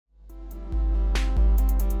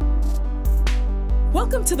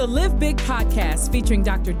Welcome to the Live Big podcast featuring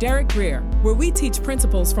Dr. Derek Grier, where we teach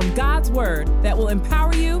principles from God's Word that will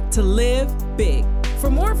empower you to live big. For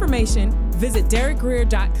more information, visit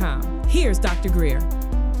derekgrier.com. Here's Dr. Grier.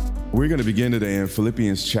 We're going to begin today in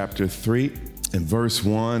Philippians chapter 3 and verse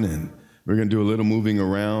 1, and we're going to do a little moving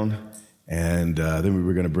around, and then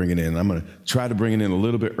we're going to bring it in. I'm going to try to bring it in a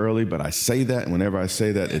little bit early, but I say that, and whenever I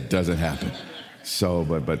say that, it doesn't happen. So,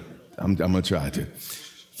 but I'm going to try to.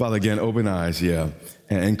 Father, again, open eyes,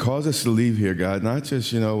 and cause us to leave here, God, not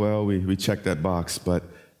just, we check that box, but,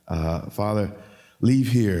 Father, leave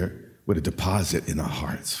here with a deposit in our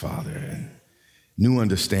hearts, Father, and new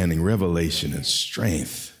understanding, revelation, and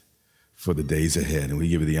strength for the days ahead. And we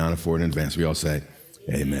give you the honor for it in advance. We all say,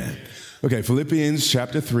 amen. Okay, Philippians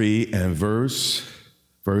chapter 3 and verse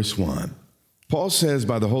 1. Paul says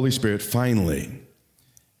by the Holy Spirit, finally.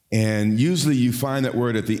 And usually you find that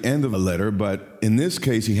word at the end of a letter, but in this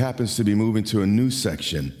case, he happens to be moving to a new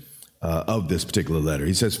section of this particular letter.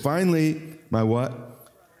 He says, finally, my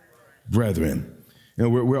what? Brethren.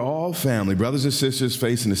 We're all family, brothers and sisters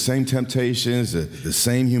facing the same temptations, the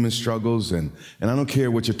same human struggles, and I don't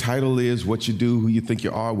care what your title is, what you do, who you think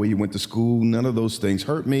you are, where you went to school, none of those things.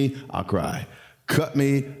 Hurt me, I'll cry. Cut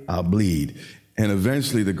me, I'll bleed. And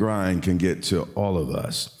eventually the grind can get to all of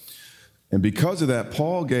us. And because of that,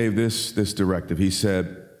 Paul gave this directive. He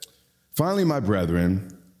said, finally, my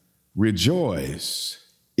brethren, rejoice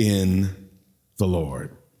in the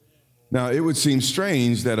Lord. Now, it would seem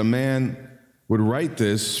strange that a man would write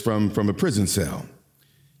this from a prison cell.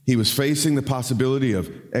 He was facing the possibility of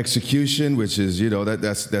execution, which is,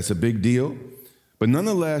 that's a big deal. But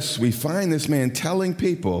nonetheless, we find this man telling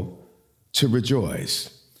people to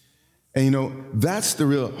rejoice. And, that's the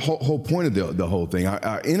real whole point of the whole thing.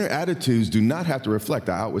 Our inner attitudes do not have to reflect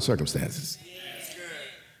our outward circumstances.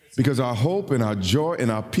 Because our hope and our joy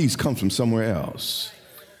and our peace comes from somewhere else.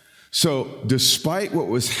 So despite what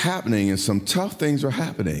was happening and some tough things were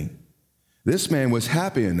happening, this man was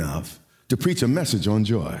happy enough to preach a message on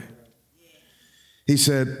joy. He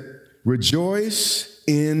said, rejoice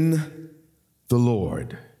in the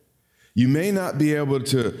Lord. You may not be able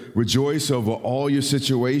to rejoice over all your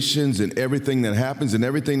situations and everything that happens, and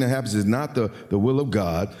everything that happens is not the will of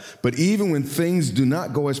God. But even when things do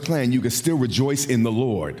not go as planned, you can still rejoice in the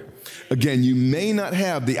Lord. Again, you may not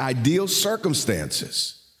have the ideal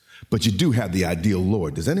circumstances, but you do have the ideal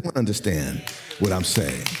Lord. Does anyone understand what I'm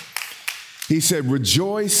saying? He said,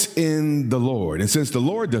 rejoice in the Lord. And since the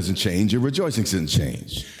Lord doesn't change, your rejoicing shouldn't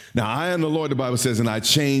change. Now, I am the Lord, the Bible says, and I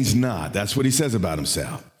change not. That's what he says about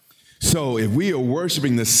himself. So if we are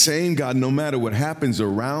worshiping the same God, no matter what happens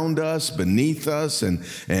around us, beneath us, and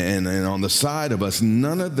on the side of us,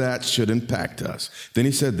 none of that should impact us. Then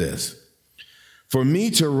he said this, for me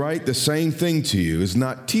to write the same thing to you is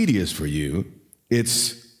not tedious for you,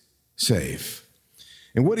 it's safe.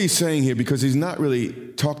 And what he's saying here, because he's not really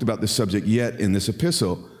talked about this subject yet in this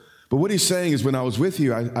epistle, but what he's saying is when I was with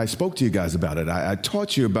you, I spoke to you guys about it. I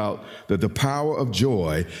taught you about the power of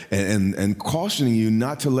joy and cautioning you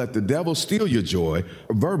not to let the devil steal your joy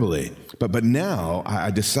verbally. But now I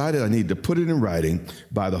decided I need to put it in writing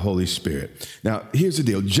by the Holy Spirit. Now, here's the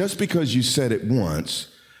deal. Just because you said it once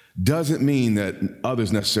doesn't mean that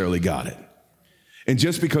others necessarily got it. And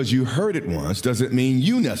just because you heard it once doesn't mean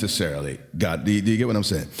you necessarily got it. Do you get what I'm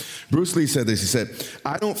saying? Bruce Lee said this. He said,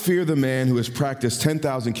 I don't fear the man who has practiced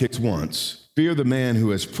 10,000 kicks once. Fear the man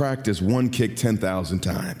who has practiced one kick 10,000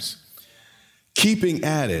 times. Keeping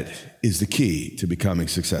at it is the key to becoming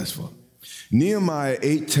successful. Nehemiah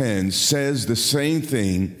 8:10 says the same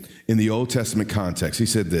thing in the Old Testament context. He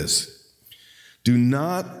said this, do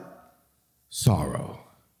not sorrow,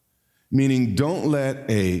 meaning don't let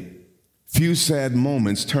a few sad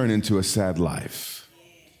moments turn into a sad life.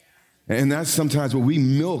 And that's sometimes where we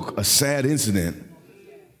milk a sad incident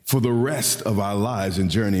for the rest of our lives and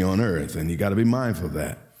journey on earth. And you got to be mindful of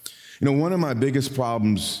that. One of my biggest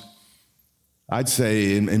problems, I'd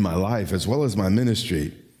say in my life, as well as my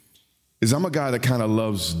ministry, is I'm a guy that kind of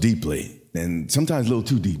loves deeply and sometimes a little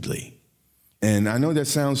too deeply. And I know that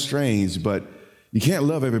sounds strange, but you can't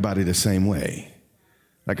love everybody the same way.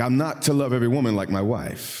 Like, I'm not to love every woman like my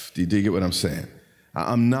wife. Do you get what I'm saying?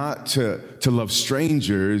 I'm not to love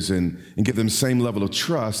strangers and give them the same level of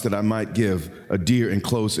trust that I might give a dear and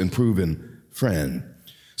close and proven friend.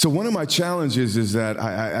 So one of my challenges is that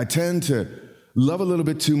I tend to love a little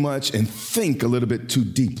bit too much and think a little bit too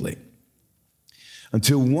deeply.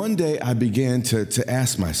 Until one day I began to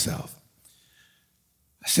ask myself,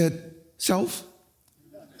 I said, self,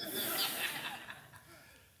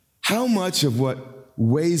 how much of what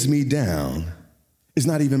weighs me down is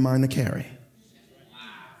not even mine to carry?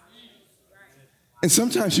 And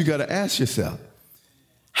sometimes you got to ask yourself,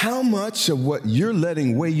 how much of what you're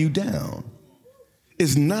letting weigh you down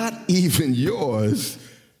is not even yours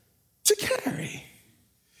to carry?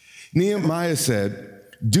 Nehemiah said,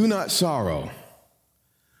 do not sorrow,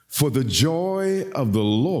 for the joy of the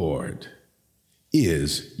Lord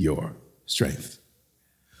is your strength.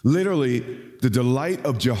 Literally, the delight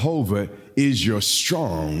of Jehovah is your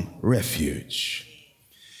strong refuge.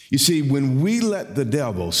 You see, when we let the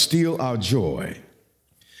devil steal our joy,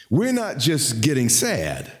 we're not just getting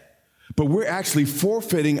sad, but we're actually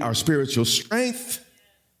forfeiting our spiritual strength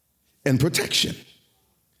and protection.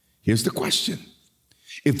 Here's the question.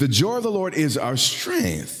 If the joy of the Lord is our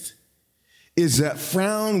strength, is that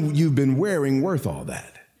frown you've been wearing worth all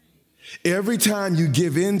that? Every time you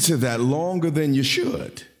give in to that longer than you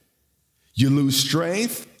should, you lose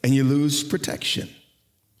strength and you lose protection.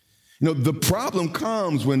 You know, the problem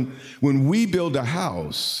comes when we build a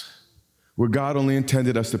house where God only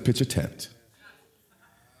intended us to pitch a tent.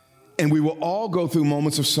 And we will all go through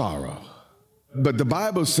moments of sorrow. But the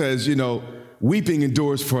Bible says, you know, weeping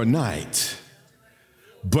endures for a night,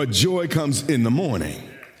 but joy comes in the morning.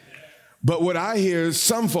 But what I hear is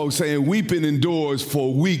some folks saying weeping endures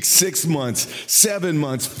for weeks, 6 months, 7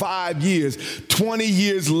 months, 5 years, 20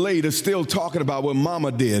 years later, still talking about what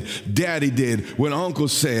mama did, daddy did, what uncle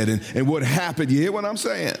said, and what happened. You hear what I'm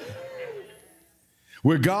saying?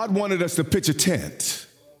 Where God wanted us to pitch a tent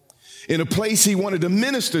in a place he wanted to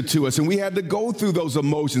minister to us, and we had to go through those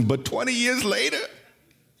emotions. But 20 years later,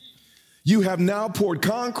 you have now poured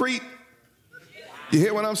concrete. You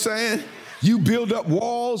hear what I'm saying? You build up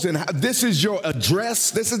walls, and this is your address.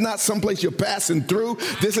 This is not someplace you're passing through.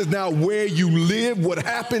 This is now where you live, what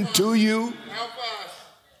happened to you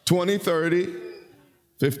 20, 30,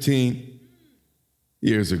 15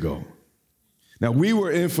 years ago. Now, we were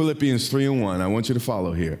in Philippians 3:1. I want you to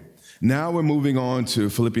follow here. Now we're moving on to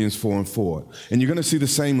Philippians 4:4. And you're going to see the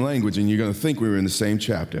same language, and you're going to think we were in the same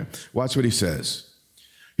chapter. Watch what he says.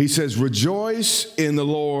 He says, rejoice in the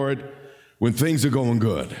Lord when things are going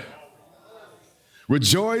good.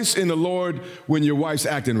 Rejoice in the Lord when your wife's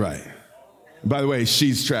acting right. By the way,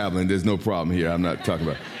 she's traveling. There's no problem here. I'm not talking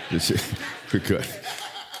about this. We're good.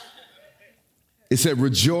 It said,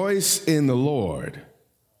 rejoice in the Lord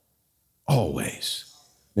always.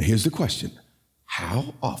 Now, here's the question.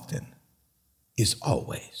 How often is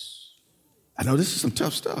always? I know this is some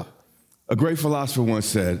tough stuff. A great philosopher once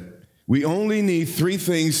said, we only need 3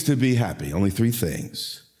 things to be happy. Only 3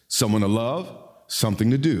 things. Someone to love, something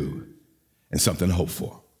to do, and something to hope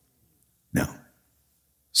for. Now,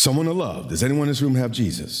 someone to love. Does anyone in this room have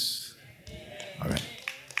Jesus? All right.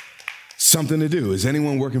 Something to do. Is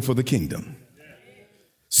anyone working for the kingdom?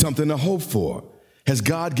 Something to hope for. Has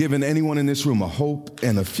God given anyone in this room a hope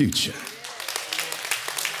and a future?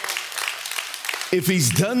 If he's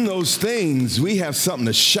done those things, we have something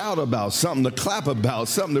to shout about, something to clap about,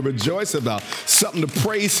 something to rejoice about, something to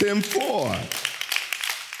praise him for.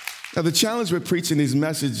 Now, the challenge with preaching these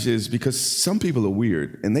messages is because some people are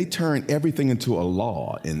weird and they turn everything into a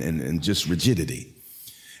law and just rigidity.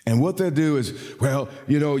 And what they'll do is, well,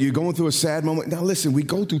 you know, you're going through a sad moment. Now, listen, we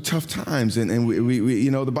go through tough times, and we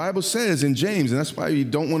you know, the Bible says in James, and that's why you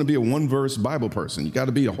don't want to be a one-verse Bible person. You got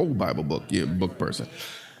to be a whole Bible book person.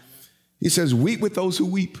 He says, weep with those who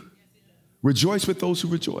weep, rejoice with those who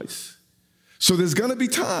rejoice. So there's going to be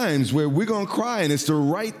times where we're going to cry, and it's the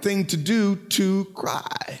right thing to do to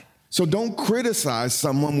cry. So don't criticize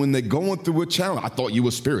someone when they're going through a challenge. I thought you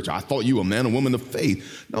were spiritual. I thought you were a man or woman of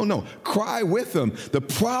faith. No. Cry with them. The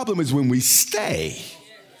problem is when we stay.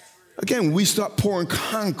 Again, we start pouring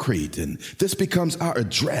concrete, and this becomes our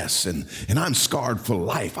address, and I'm scarred for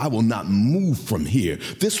life. I will not move from here.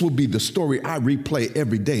 This will be the story I replay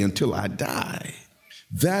every day until I die.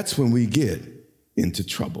 That's when we get into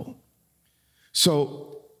trouble.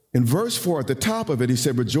 So in verse 4, at the top of it, he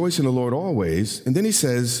said, rejoice in the Lord always. And then he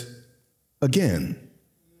says, again.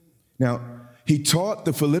 Now, he taught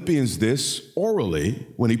the Philippians this orally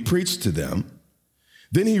when he preached to them.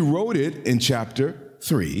 Then he wrote it in chapter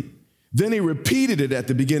 3. Then he repeated it at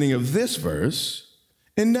the beginning of this verse.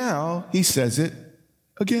 And now he says it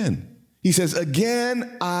again. He says,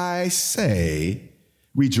 again, I say,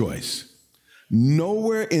 rejoice.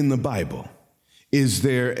 Nowhere in the Bible is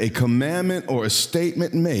there a commandment or a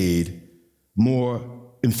statement made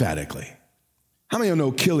more emphatically. How many of you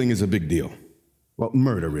know killing is a big deal? Well,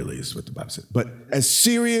 murder really is what the Bible says. But as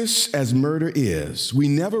serious as murder is, we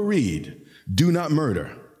never read, do not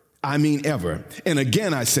murder. I mean ever. And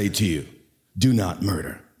again, I say to you, do not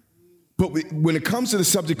murder. But when it comes to the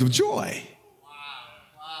subject of joy,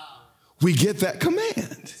 we get that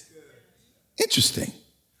command. Interesting.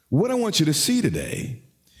 What I want you to see today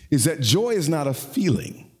is that joy is not a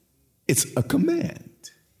feeling. It's a command.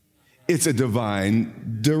 It's a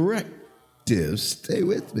divine directive. Stay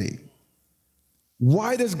with me.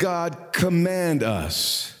 Why does God command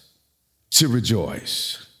us to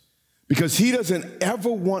rejoice? Because he doesn't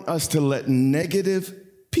ever want us to let negative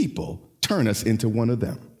people turn us into one of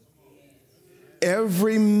them.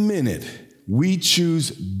 Every minute we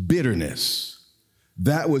choose bitterness,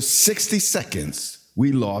 that was 60 seconds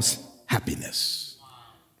we lost happiness.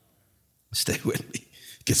 Stay with me.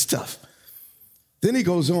 It gets tough. Then he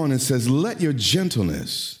goes on and says, let your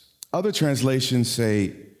gentleness, other translations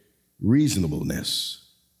say reasonableness,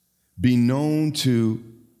 be known to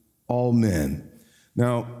all men.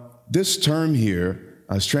 Now, this term here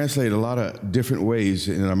is translated a lot of different ways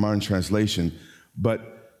in our modern translation,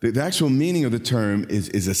 but the actual meaning of the term is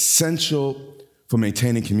essential for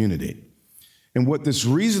maintaining community. And what this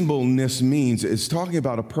reasonableness means is talking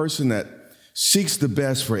about a person that seeks the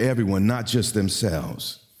best for everyone, not just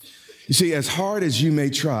themselves. You see, as hard as you may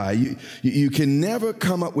try, you can never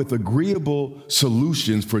come up with agreeable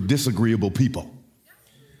solutions for disagreeable people.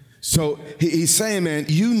 So he's saying, man,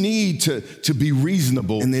 you need to be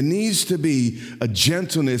reasonable, and there needs to be a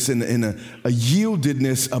gentleness and a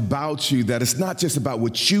yieldedness about you, that it's not just about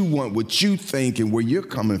what you want, what you think, and where you're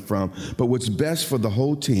coming from, but what's best for the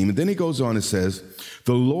whole team. And then he goes on and says,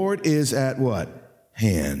 the Lord is at what?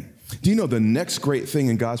 Hand. Do you know the next great thing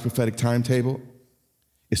in God's prophetic timetable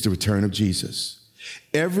is the return of Jesus?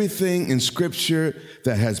 Everything in Scripture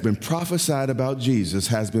that has been prophesied about Jesus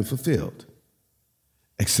has been fulfilled,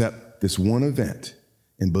 except this one event,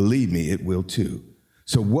 and believe me, it will too.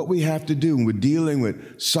 So what we have to do when we're dealing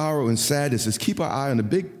with sorrow and sadness is keep our eye on the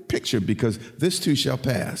big picture, because this too shall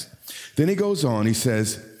pass. Then he goes on, he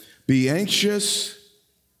says, be anxious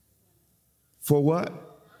for what?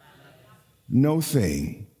 No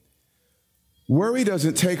thing. Worry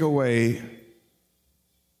doesn't take away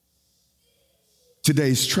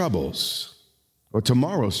today's troubles or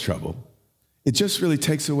tomorrow's trouble. It just really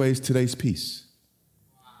takes away today's peace.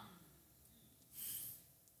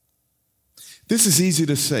 This is easy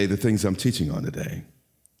to say, the things I'm teaching on today,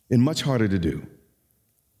 and much harder to do.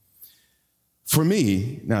 For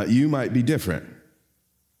me, now you might be different,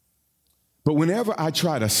 but whenever I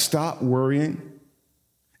try to stop worrying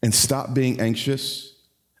and stop being anxious,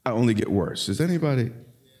 I only get worse. Is anybody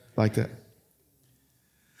like that?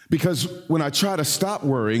 Because when I try to stop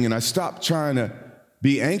worrying and I stop trying to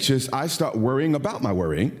be anxious, I start worrying about my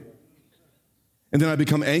worrying, and then I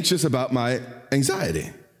become anxious about my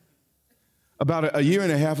anxiety. About a year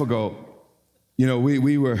and a half ago, you know, we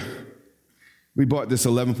bought this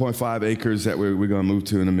 11.5 acres that we're going to move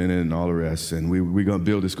to in a minute and all the rest, and we're going to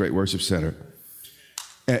build this great worship center.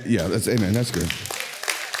 And yeah, amen, that's good.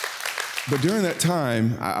 But during that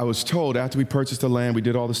time, I was told, after we purchased the land, we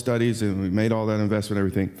did all the studies and we made all that investment and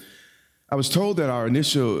everything, I was told that our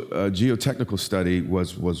initial geotechnical study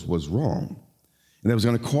was wrong, and that was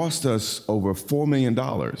going to cost us over $4 million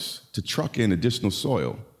to truck in additional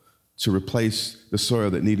soil to replace the soil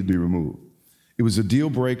that needed to be removed. It was a deal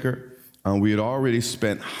breaker. We had already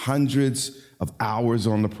spent hundreds of hours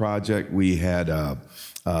on the project. We had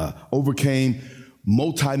overcame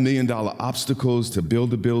multi-million-dollar obstacles to build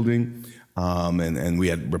the building, and we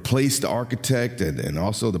had replaced the architect and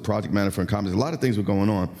also the project manager and companies. A lot of things were going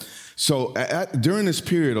on. So during this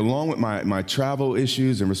period, along with my travel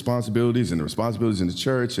issues and responsibilities and the responsibilities in the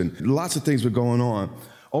church, and lots of things were going on,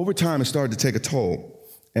 over time it started to take a toll.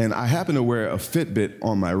 And I happen to wear a Fitbit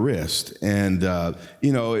on my wrist. And,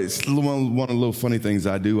 you know, it's one of the little funny things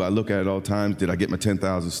I do. I look at it all the time. Did I get my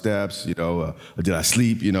 10,000 steps? You know, or did I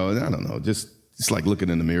sleep? You know, I don't know. Just like looking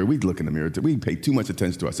in the mirror. We look in the mirror. We pay too much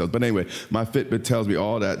attention to ourselves. But anyway, my Fitbit tells me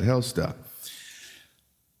all that health stuff.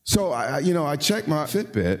 So, I checked my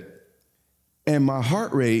Fitbit, and my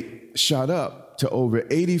heart rate shot up to over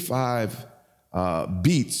 85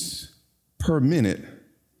 beats per minute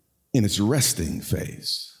in its resting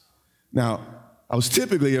phase. Now, I was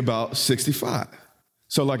typically about 65.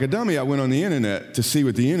 So like a dummy, I went on the internet to see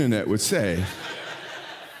what the internet would say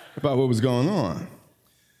about what was going on.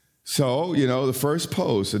 So, the first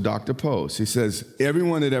post, the doctor post, he says,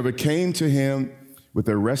 everyone that ever came to him with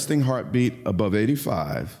a resting heartbeat above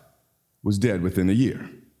 85 was dead within a year.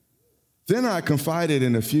 Then I confided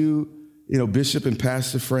in a few, bishop and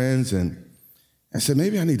pastor friends, and I said,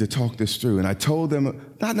 maybe I need to talk this through. And I told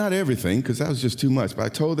them, not everything, because that was just too much, but I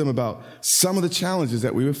told them about some of the challenges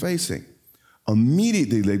that we were facing.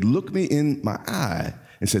 Immediately, they looked me in my eye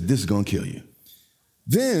and said, this is going to kill you.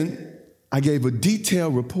 Then I gave a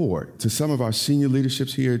detailed report to some of our senior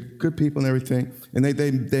leaderships here, good people and everything, and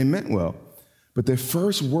they meant well. But their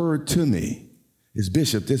first word to me is,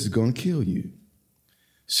 Bishop, this is going to kill you.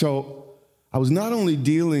 So I was not only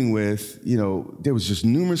dealing with, there was just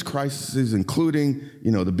numerous crises, including,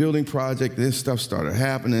 the building project. This stuff started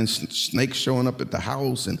happening, snakes showing up at the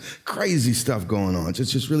house and crazy stuff going on.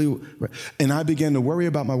 Just really, and I began to worry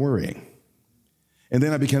about my worrying. And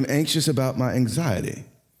then I became anxious about my anxiety.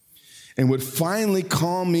 And what finally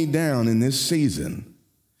calmed me down in this season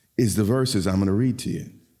is the verses I'm going to read to you.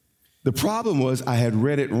 The problem was I had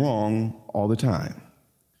read it wrong all the time.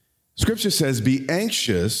 Scripture says, be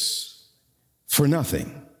anxious for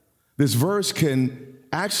nothing. This verse can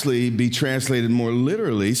actually be translated more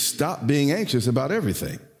literally, stop being anxious about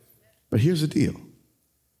everything. But here's the deal.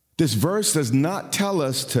 This verse does not tell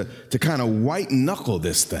us to kind of white knuckle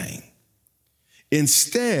this thing.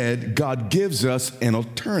 Instead, God gives us an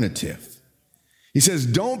alternative. He says,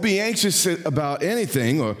 don't be anxious about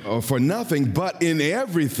anything or for nothing, but in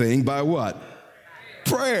everything by what?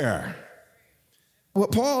 Prayer.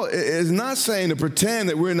 What Paul is not saying to pretend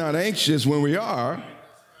that we're not anxious when we are,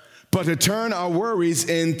 but to turn our worries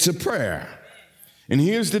into prayer. And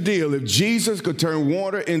here's the deal. If Jesus could turn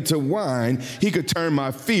water into wine, he could turn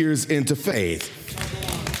my fears into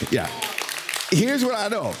faith. Yeah. Here's what I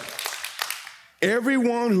know.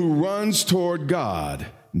 Everyone who runs toward God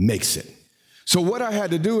makes it. So what I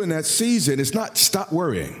had to do in that season is not stop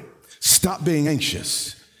worrying, stop being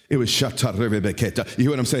anxious. It was shata. You hear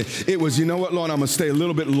what I'm saying? It was, you know what, Lord, I'm going to stay a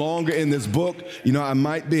little bit longer in this book. I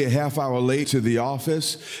might be a half hour late to the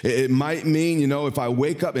office. It might mean, if I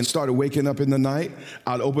wake up and started waking up in the night,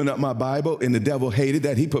 I'd open up my Bible, and the devil hated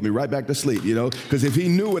that. He put me right back to sleep, because if he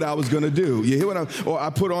knew what I was going to do, you hear what or I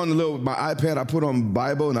put on my iPad, I put on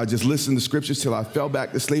Bible, and I just listened to scriptures till I fell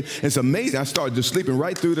back to sleep. It's amazing. I started just sleeping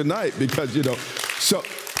right through the night because,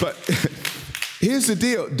 but here's the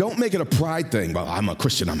deal. Don't make it a pride thing. Well, I'm a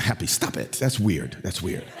Christian. I'm happy. Stop it. That's weird. That's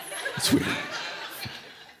weird.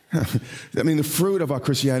 I mean, the fruit of our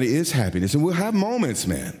Christianity is happiness. And we'll have moments,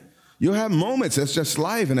 man. You'll have moments. That's just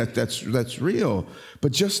life, and that's real.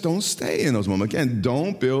 But just don't stay in those moments. Again,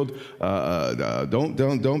 don't build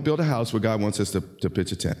a house where God wants us to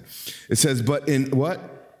pitch a tent. It says, but in what?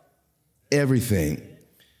 Everything.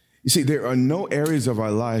 You see, there are no areas of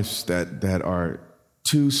our lives that are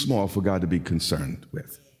too small for God to be concerned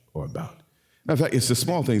with or about. In fact, it's the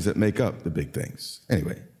small things that make up the big things.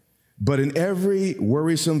 Anyway, but in every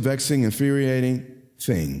worrisome, vexing, infuriating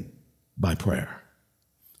thing, by prayer.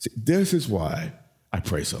 See, this is why I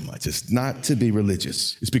pray so much. It's not to be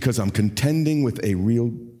religious. It's because I'm contending with a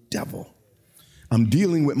real devil. I'm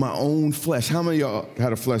dealing with my own flesh. How many of y'all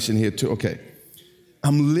had a flesh in here too? Okay.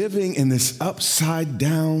 I'm living in this upside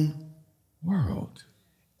down world.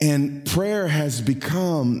 And prayer has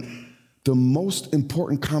become the most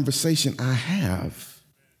important conversation I have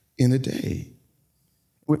in a day.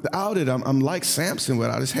 Without it, I'm like Samson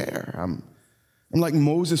without his hair. I'm like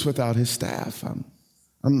Moses without his staff.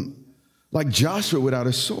 I'm like Joshua without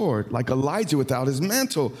his sword, like Elijah without his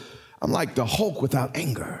mantle. I'm like the Hulk without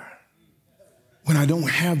anger. When I don't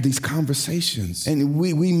have these conversations, and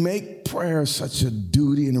we make prayer such a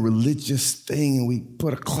duty and a religious thing, and we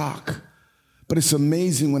put a clock. But it's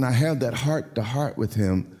amazing when I have that heart-to-heart with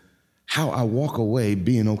him, how I walk away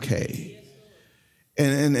being okay.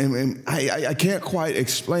 And I can't quite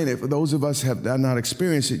explain it. For those of us have not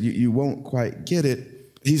experienced it, you won't quite get it.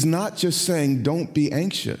 He's not just saying, don't be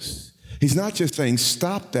anxious. He's not just saying,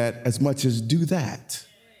 stop that as much as do that.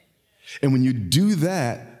 And when you do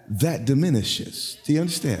that, that diminishes. Do you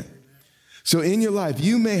understand? So in your life,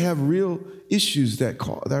 you may have real issues that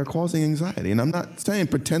are causing anxiety. And I'm not saying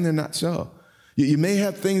pretend they're not so. You may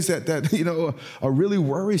have things that are really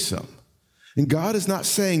worrisome. And God is not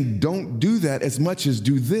saying don't do that as much as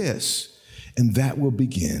do this, and that will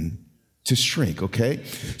begin to shrink, okay?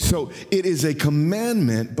 So it is a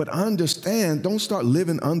commandment, but understand, don't start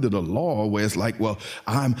living under the law where it's like, well,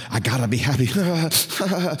 I gotta be happy.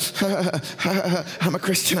 I'm a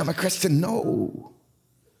Christian. No.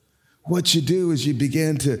 What you do is you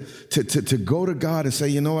begin to go to God and say,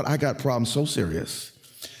 you know what, I got problems so serious.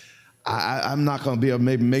 I'm not going to be able to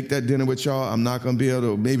maybe make that dinner with y'all. I'm not going to be able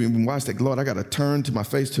to maybe even watch that. Lord, I got to turn to my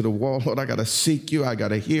face to the wall. Lord, I got to seek you. I got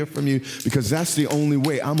to hear from you because that's the only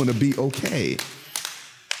way I'm going to be okay.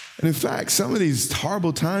 And in fact, some of these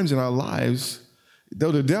horrible times in our lives,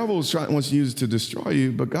 though the devil wants to use it to destroy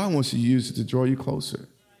you, but God wants to use it to draw you closer.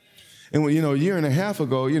 And when, a year and a half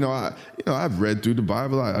ago, I've read through the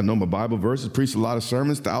Bible. I know my Bible verses, preached a lot of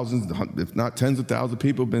sermons. Thousands, if not tens of thousands of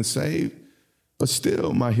people have been saved. But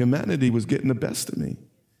still, my humanity was getting the best of me.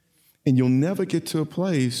 And you'll never get to a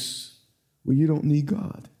place where you don't need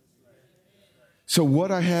God. So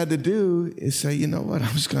what I had to do is say, you know what,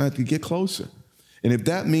 I'm just going to have to get closer. And if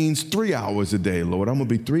that means 3 hours a day, Lord, I'm going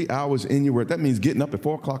to be 3 hours in your word. That means getting up at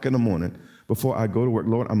 4 o'clock in the morning before I go to work.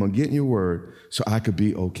 Lord, I'm going to get in your word so I could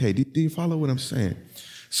be okay. Do you follow what I'm saying?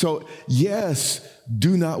 So yes,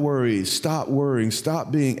 do not worry. Stop worrying.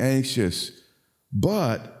 Stop being anxious.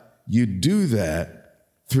 But you do that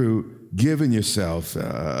through giving yourself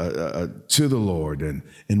to the Lord and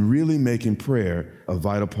really making prayer a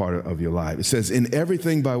vital part of your life. It says, in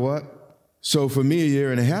everything by what? So for me,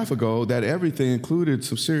 1.5 years ago, that everything included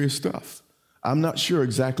some serious stuff. I'm not sure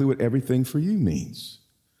exactly what everything for you means,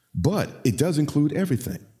 but it does include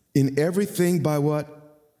everything. In everything by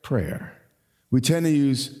what? Prayer. We tend to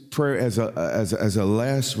use prayer as a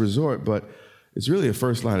last resort, but it's really a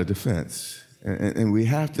first line of defense. And we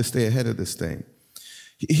have to stay ahead of this thing.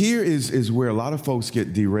 Here is where a lot of folks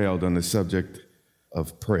get derailed on the subject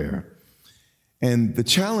of prayer. And the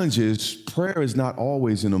challenge is prayer is not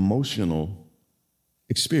always an emotional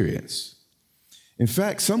experience. In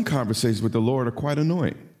fact, some conversations with the Lord are quite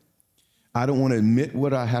annoying. I don't want to admit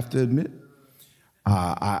what I have to admit.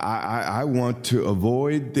 I want to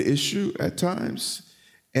avoid the issue at times.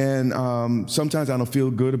 And sometimes I don't feel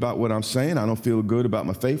good about what I'm saying. I don't feel good about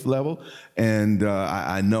my faith level. And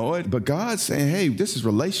I know it. But God's saying, hey, this is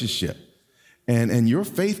relationship. And your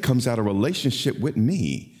faith comes out of relationship with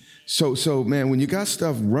me. So man, when you got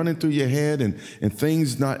stuff running through your head and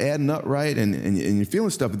things not adding up right and you're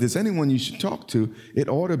feeling stuff, if there's anyone you should talk to, it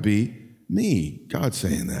ought to be me. God's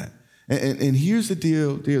saying that. And here's the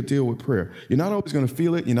deal with prayer. You're not always going to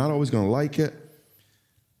feel it. You're not always going to like it.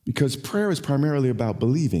 Because prayer is primarily about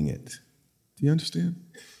believing it. Do you understand?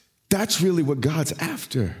 That's really what God's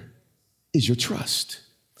after, is your trust.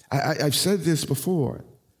 I've said this before,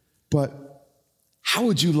 but how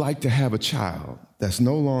would you like to have a child that's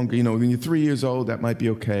no longer, when you're 3 years old, that might be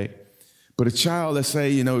okay. But a child, let's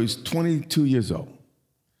say, he's 22 years old.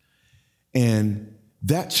 And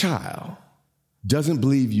that child doesn't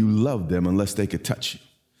believe you love them unless they could touch you,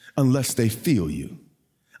 unless they feel you.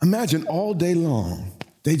 Imagine all day long,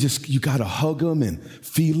 you got to hug them and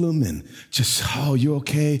feel them and just, oh, you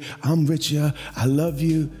okay? I'm with you. I love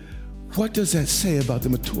you. What does that say about the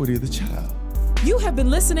maturity of the child? You have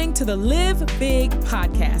been listening to the Live Big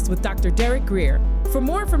podcast with Dr. Derek Grier. For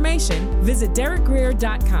more information, visit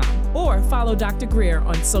derekgrier.com or follow Dr. Grier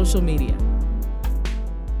on social media.